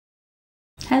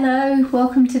Hello,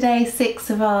 welcome to day 6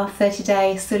 of our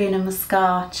 30-day Sūrya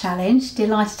Namaskār challenge.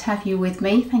 Delighted to have you with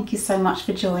me. Thank you so much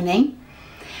for joining.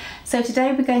 So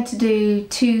today we're going to do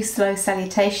 2 slow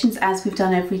salutations as we've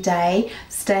done every day,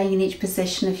 staying in each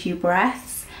position a few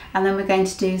breaths, and then we're going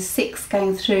to do 6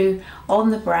 going through on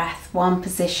the breath, 1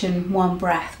 position, 1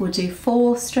 breath. We'll do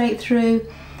 4 straight through,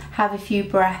 have a few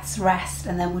breaths, rest,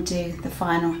 and then we'll do the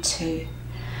final 2.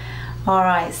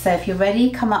 Alright, so if you're ready,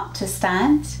 come up to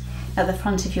stand at the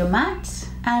front of your mat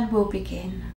and we'll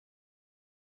begin.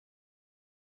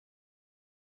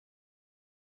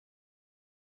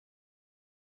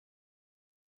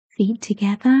 Feet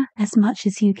together as much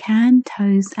as you can,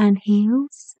 toes and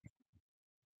heels.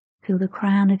 Feel the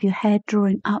crown of your head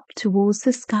drawing up towards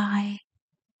the sky,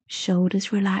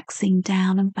 shoulders relaxing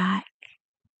down and back,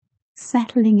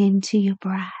 settling into your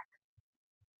breath.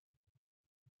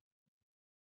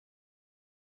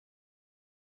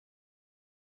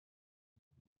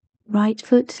 Right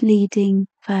foot leading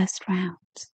first round.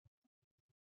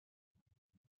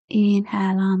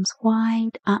 Inhale, arms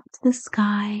wide up to the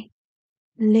sky,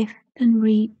 lift and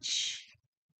reach,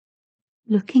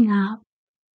 looking up,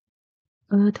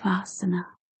 Urdhvasana.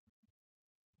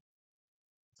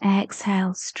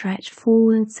 Exhale, stretch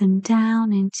forwards and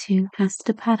down into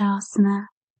Hasta,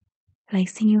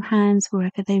 placing your hands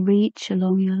wherever they reach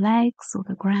along your legs or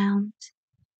the ground.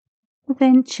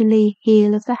 Eventually,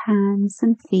 heel of the hands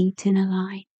and feet in a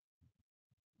line.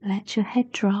 Let your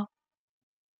head drop,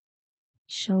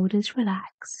 shoulders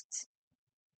relaxed.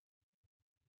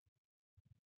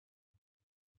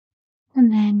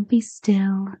 And then be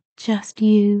still, just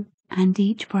you and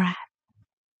each breath.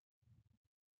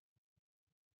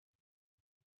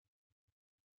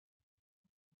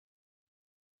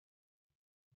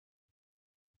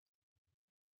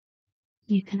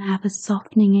 You can have a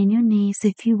softening in your knees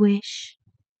if you wish,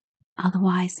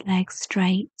 otherwise legs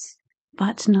straight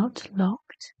but not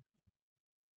locked.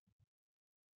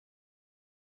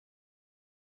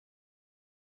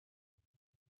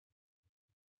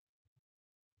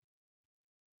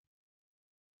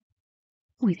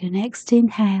 With your next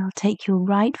inhale, take your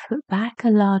right foot back a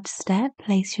large step,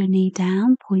 place your knee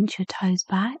down, point your toes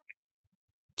back,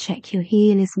 check your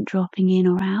heel isn't dropping in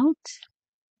or out,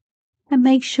 and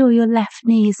make sure your left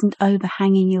knee isn't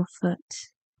overhanging your foot.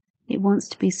 It wants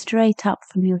to be straight up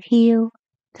from your heel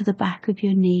to the back of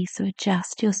your knee, so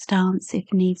adjust your stance if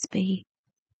needs be.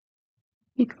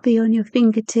 You could be on your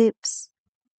fingertips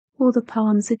or the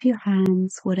palms of your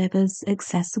hands, whatever's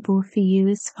accessible for you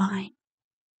is fine.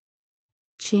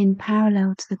 Chin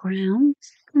parallel to the ground,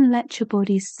 and let your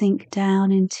body sink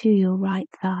down into your right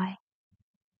thigh.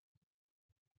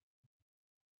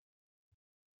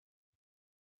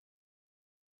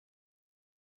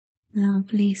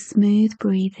 Lovely, smooth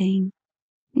breathing.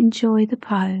 Enjoy the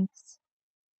pose.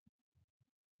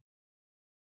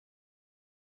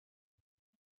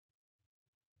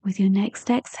 With your next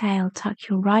exhale, tuck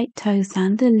your right toes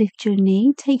under, lift your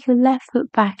knee, take your left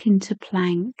foot back into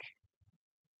plank.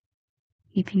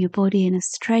 Keeping your body in a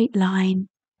straight line.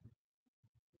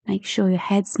 Make sure your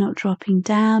head's not dropping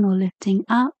down or lifting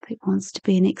up. It wants to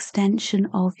be an extension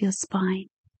of your spine.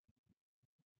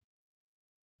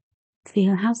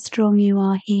 Feel how strong you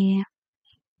are here.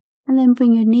 And then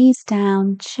bring your knees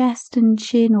down, chest and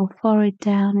chin or forehead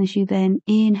down as you then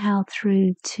inhale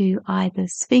through to either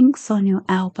Sphinx on your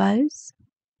elbows.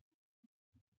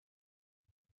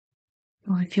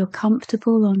 Or if you're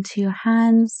comfortable, onto your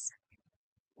hands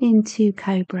into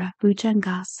Cobra,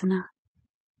 Bhujangasana.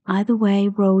 Either way,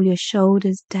 roll your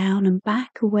shoulders down and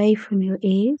back away from your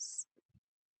ears.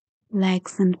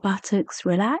 Legs and buttocks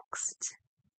relaxed.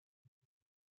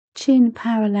 Chin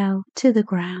parallel to the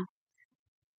ground.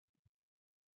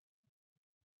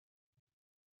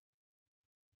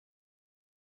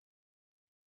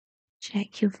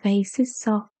 Check your face is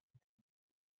soft.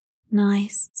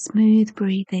 Nice, smooth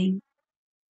breathing.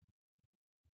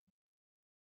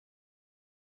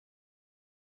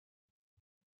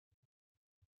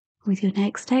 With your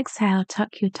next exhale,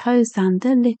 tuck your toes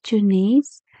under, lift your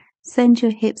knees, send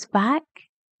your hips back,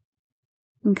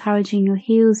 encouraging your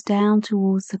heels down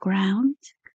towards the ground,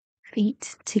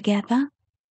 feet together,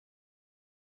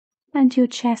 and your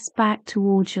chest back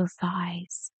towards your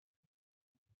thighs.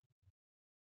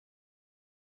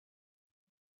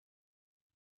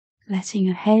 Letting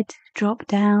your head drop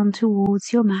down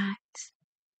towards your mat,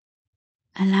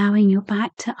 allowing your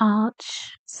back to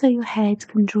arch so your head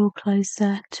can draw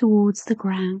closer towards the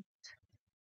ground.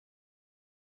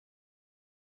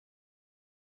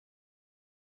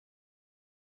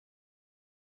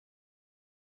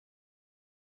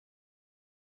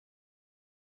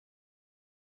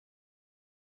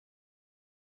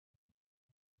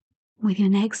 With your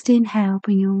next inhale,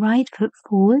 bring your right foot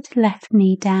forward, left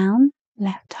knee down,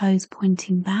 left toes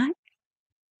pointing back.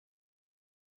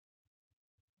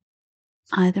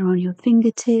 Either on your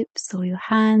fingertips or your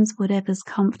hands, whatever's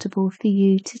comfortable for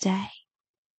you today.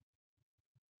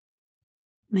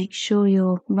 Make sure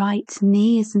your right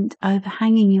knee isn't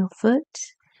overhanging your foot,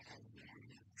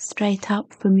 straight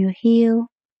up from your heel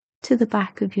to the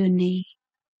back of your knee.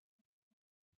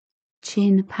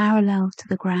 Chin parallel to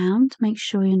the ground, make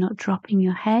sure you're not dropping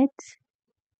your head.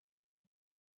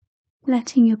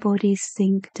 Letting your body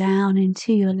sink down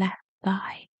into your left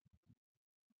thigh.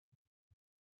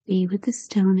 Be with the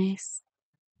stillness.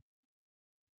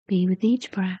 Be with each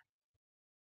breath.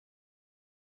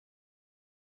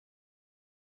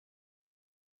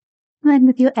 Then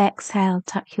with your exhale,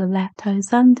 tuck your left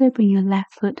toes under, bring your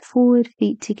left foot forward,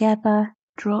 feet together,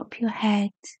 drop your head.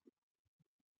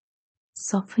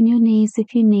 Soften your knees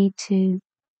if you need to.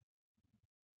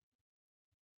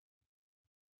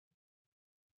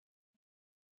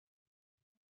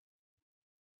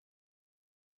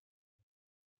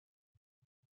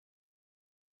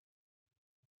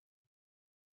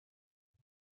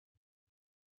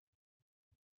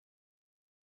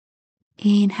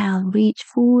 Inhale, reach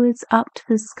forwards up to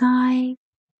the sky.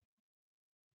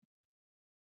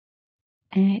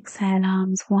 Exhale,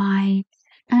 arms wide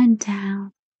and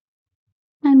down.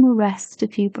 And we'll rest a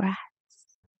few breaths.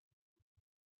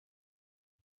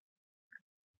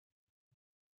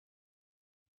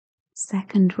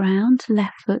 Second round,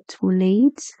 left foot will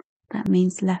lead. That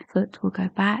means left foot will go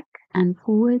back and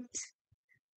forward.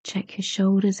 Check your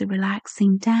shoulders are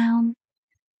relaxing down.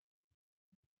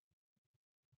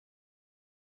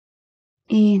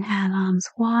 Inhale, arms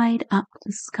wide up to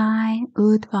the sky,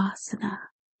 Urdhvasana.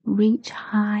 Reach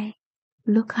high,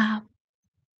 look up.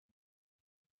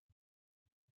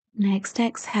 Next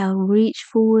exhale, reach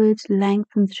forward,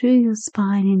 lengthen through your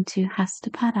spine into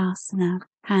Hasta-Padasana,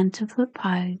 hand to foot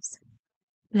pose.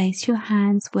 Place your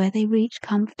hands where they reach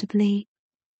comfortably.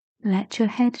 Let your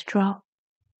head drop.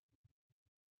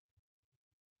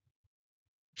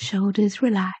 Shoulders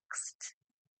relaxed.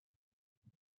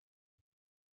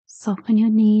 Soften your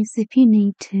knees if you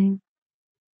need to.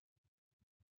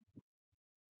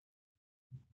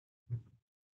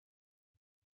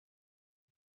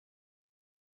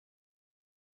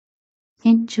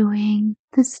 Enjoying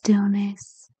the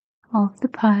stillness of the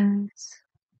pose.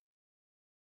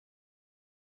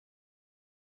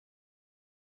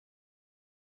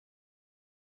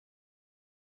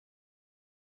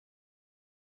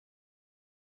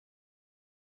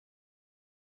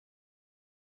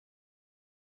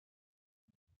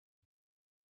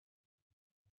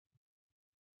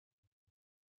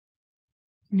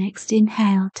 Next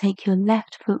inhale, take your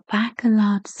left foot back a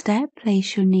large step,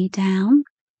 place your knee down,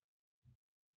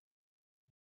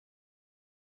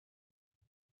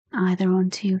 either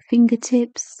onto your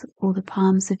fingertips or the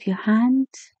palms of your hand.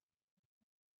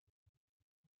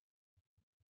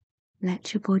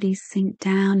 Let your body sink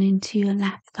down into your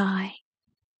left thigh.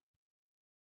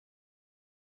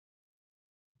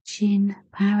 Chin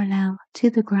parallel to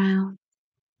the ground.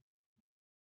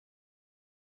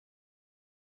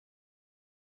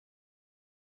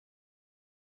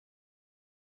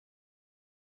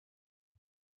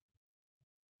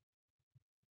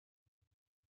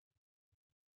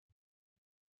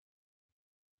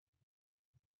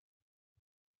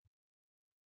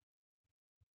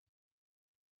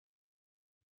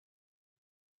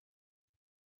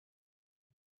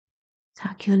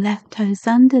 Tuck your left toes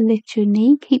under, lift your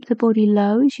knee, keep the body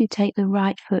low as you take the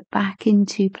right foot back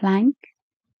into plank.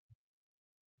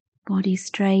 Body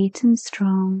straight and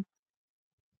strong.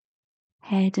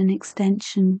 Head an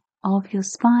extension of your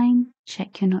spine.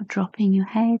 Check you're not dropping your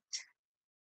head.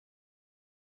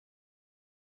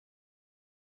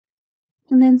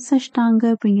 And then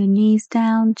Sashtanga, bring your knees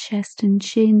down, chest and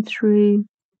chin through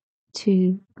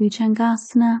to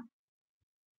Bhujangasana.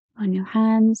 On your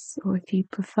hands, or if you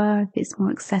prefer, if it's more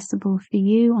accessible for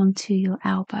you, onto your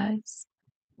elbows.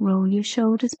 Roll your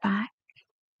shoulders back,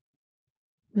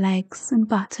 legs and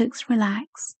buttocks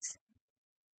relaxed,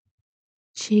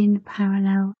 chin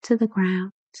parallel to the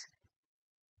ground.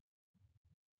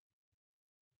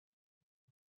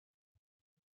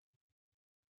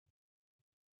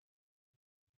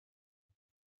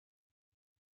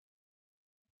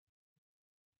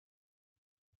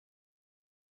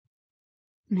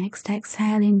 Next,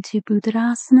 exhale into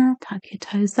Buddhasana, tuck your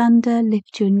toes under,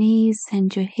 lift your knees,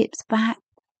 send your hips back.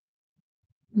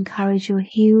 Encourage your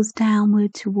heels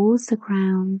downward towards the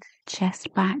ground,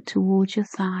 chest back towards your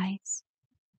thighs.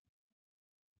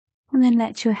 And then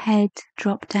let your head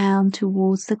drop down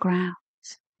towards the ground.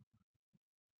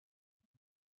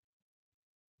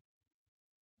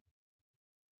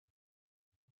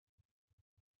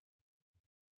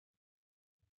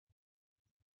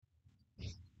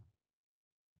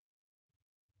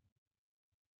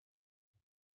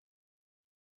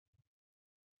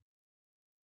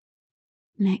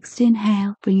 Next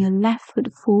inhale, bring your left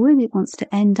foot forward. It wants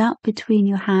to end up between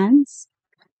your hands.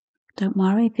 Don't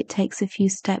worry if it takes a few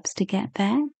steps to get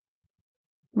there.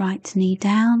 Right knee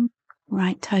down,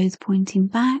 right toes pointing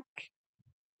back,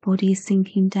 body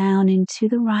sinking down into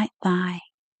the right thigh.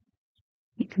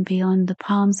 It can be on the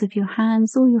palms of your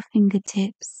hands or your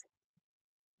fingertips,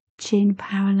 chin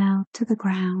parallel to the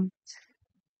ground.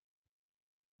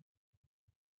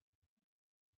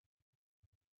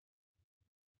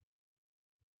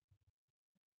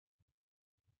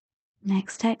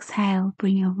 Next exhale,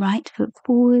 bring your right foot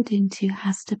forward into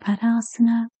Hasta.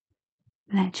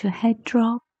 Let your head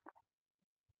drop,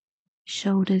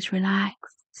 shoulders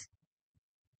relaxed,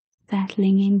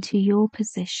 settling into your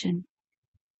position.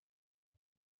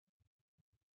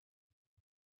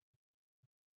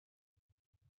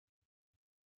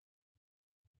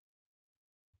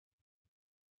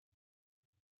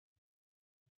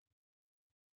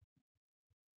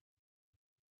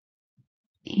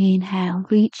 Inhale,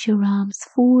 reach your arms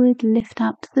forward, lift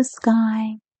up to the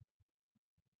sky.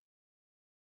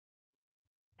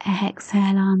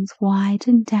 Exhale, arms wide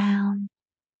and down.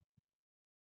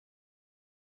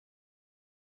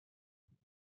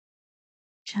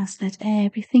 Just let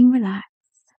everything relax.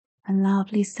 A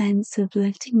lovely sense of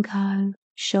letting go,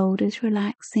 shoulders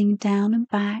relaxing down and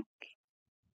back,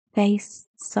 face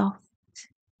soft.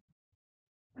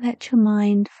 Let your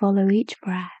mind follow each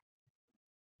breath.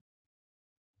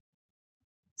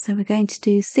 So we're going to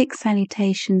do 6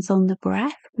 salutations on the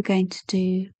breath. We're going to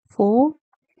do 4,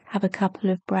 have a couple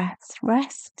of breaths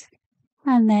rest,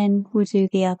 and then we'll do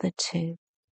the other 2.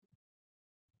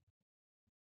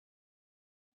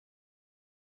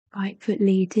 Right foot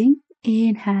leading.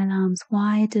 Inhale, arms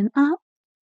wide and up.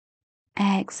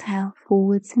 Exhale,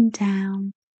 forwards and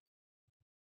down.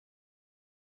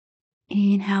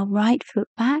 Inhale, right foot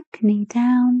back, knee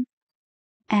down.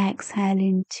 Exhale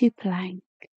into plank.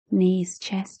 Knees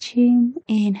chest chin.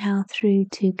 Inhale through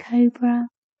to cobra.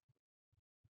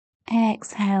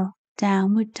 Exhale,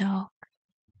 downward dog.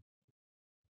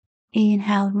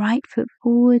 Inhale, right foot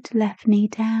forward, left knee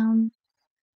down.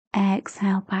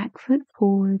 Exhale, back foot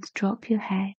forward, drop your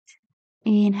head.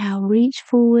 Inhale, reach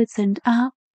forwards and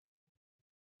up.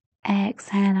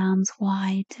 Exhale, arms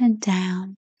wide and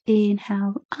down.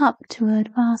 Inhale, up to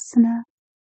Urdhvasana.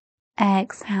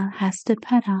 Exhale, Hasta.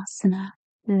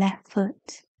 Left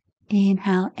foot.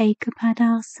 Inhale,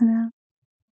 Ekapadasana.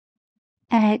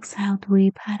 Exhale,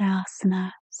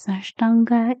 Dvipadasana.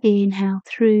 Sashtanga. Inhale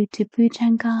through to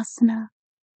Bhujangasana.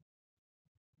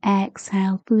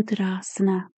 Exhale,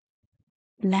 Buddhasana.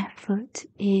 Left foot.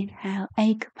 Inhale,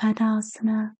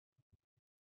 Ekapadasana.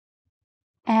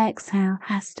 Exhale,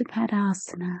 Hasta.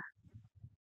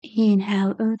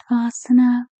 Inhale,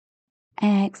 Urdhvasana.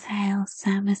 Exhale,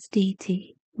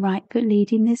 Samastiti. Right foot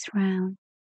leading this round.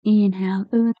 Inhale,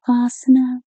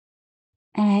 Urdhvasana.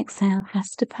 Exhale,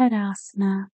 Hasta.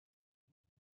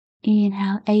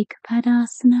 Inhale,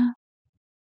 Ekapadasana.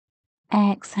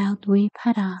 Exhale,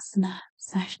 Dvipadasana.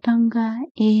 Sashtanga.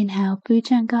 Inhale,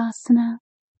 Bhujangasana.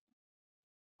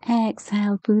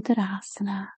 Exhale,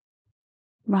 Buddhasana.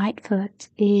 Right foot.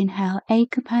 Inhale,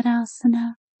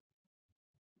 Ekapadasana.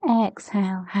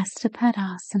 Exhale, Hasta.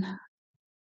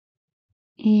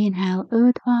 Inhale,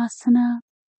 Urdhvasana.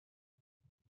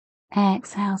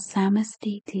 Exhale,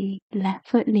 Samastiti. Left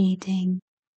foot leading.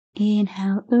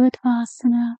 Inhale,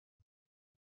 Urdhvasana.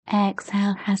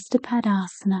 Exhale, Hasta.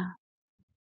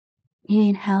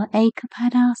 Inhale,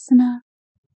 Ekapadasana.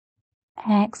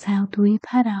 Exhale,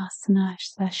 Dvipadasana.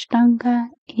 Sashtanga.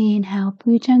 Inhale,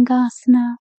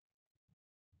 Bhujangasana.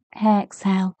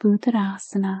 Exhale,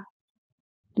 Buddhasana.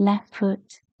 Left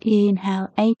foot. Inhale,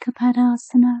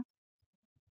 Ekapadasana.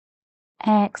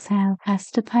 Exhale,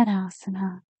 Hasta.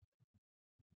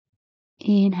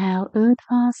 Inhale,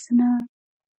 Urdhvasana.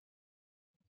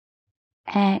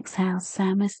 Exhale,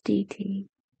 Samastiti.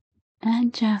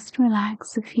 And just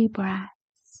relax a few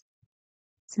breaths.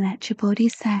 So let your body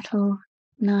settle.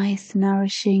 Nice,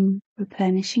 nourishing,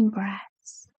 replenishing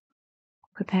breaths.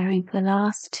 Preparing for the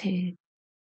last 2.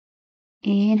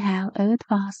 Inhale,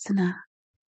 Urdhvasana.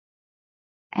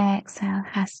 Exhale,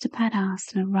 Hasta.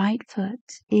 Right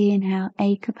foot. Inhale,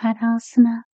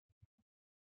 Ekapadasana.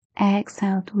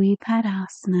 Exhale,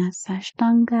 Dvipadasana.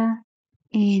 Sashtanga.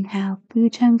 Inhale,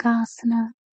 Bhujangasana.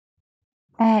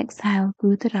 Exhale,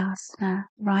 Buddhasana.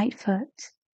 Right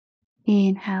foot.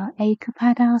 Inhale,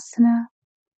 Ekapadasana.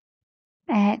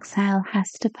 Exhale,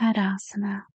 Hasta.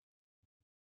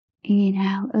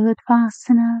 Inhale,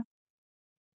 Urdhvasana.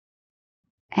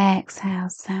 Exhale,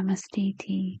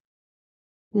 Samastiti.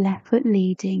 Left foot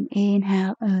leading.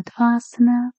 Inhale,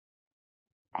 Urdhvasana.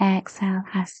 Exhale,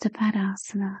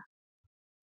 Hastapadasana.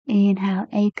 Inhale,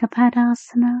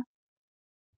 Ekapadasana.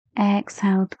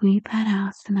 Exhale,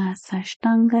 Dvipadasana,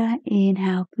 Sashtanga.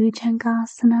 Inhale,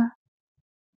 Bhujangasana.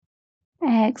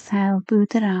 Exhale,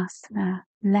 Buddhasana,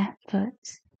 left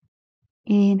foot.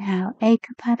 Inhale,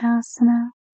 Ekapadasana.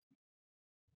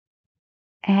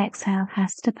 Exhale,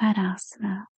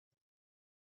 Hastapadasana.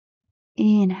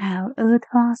 Inhale,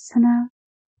 Urdhvasana.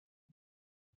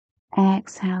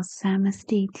 Exhale,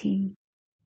 Samastiti.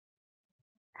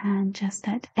 And just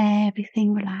let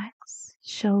everything relax.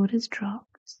 Shoulders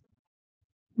dropped.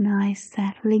 Nice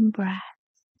settling breath.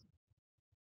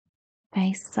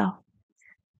 Face soft.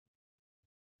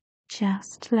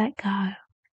 Just let go.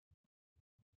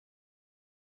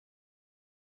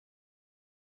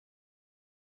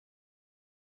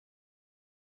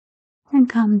 And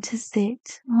come to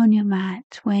sit on your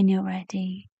mat when you're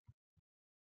ready.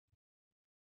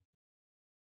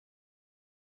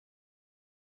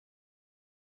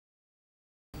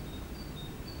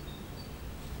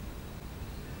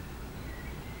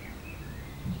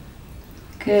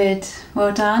 Good,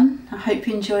 well done. I hope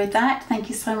you enjoyed that. Thank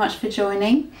you so much for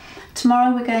joining.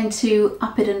 Tomorrow we're going to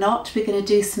up it a notch. We're going to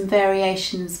do some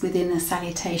variations within the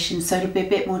salutation, so it'll be a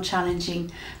bit more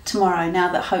challenging tomorrow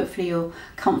now that hopefully you're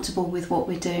comfortable with what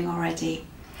we're doing already.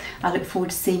 I look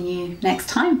forward to seeing you next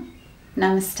time.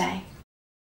 Namaste.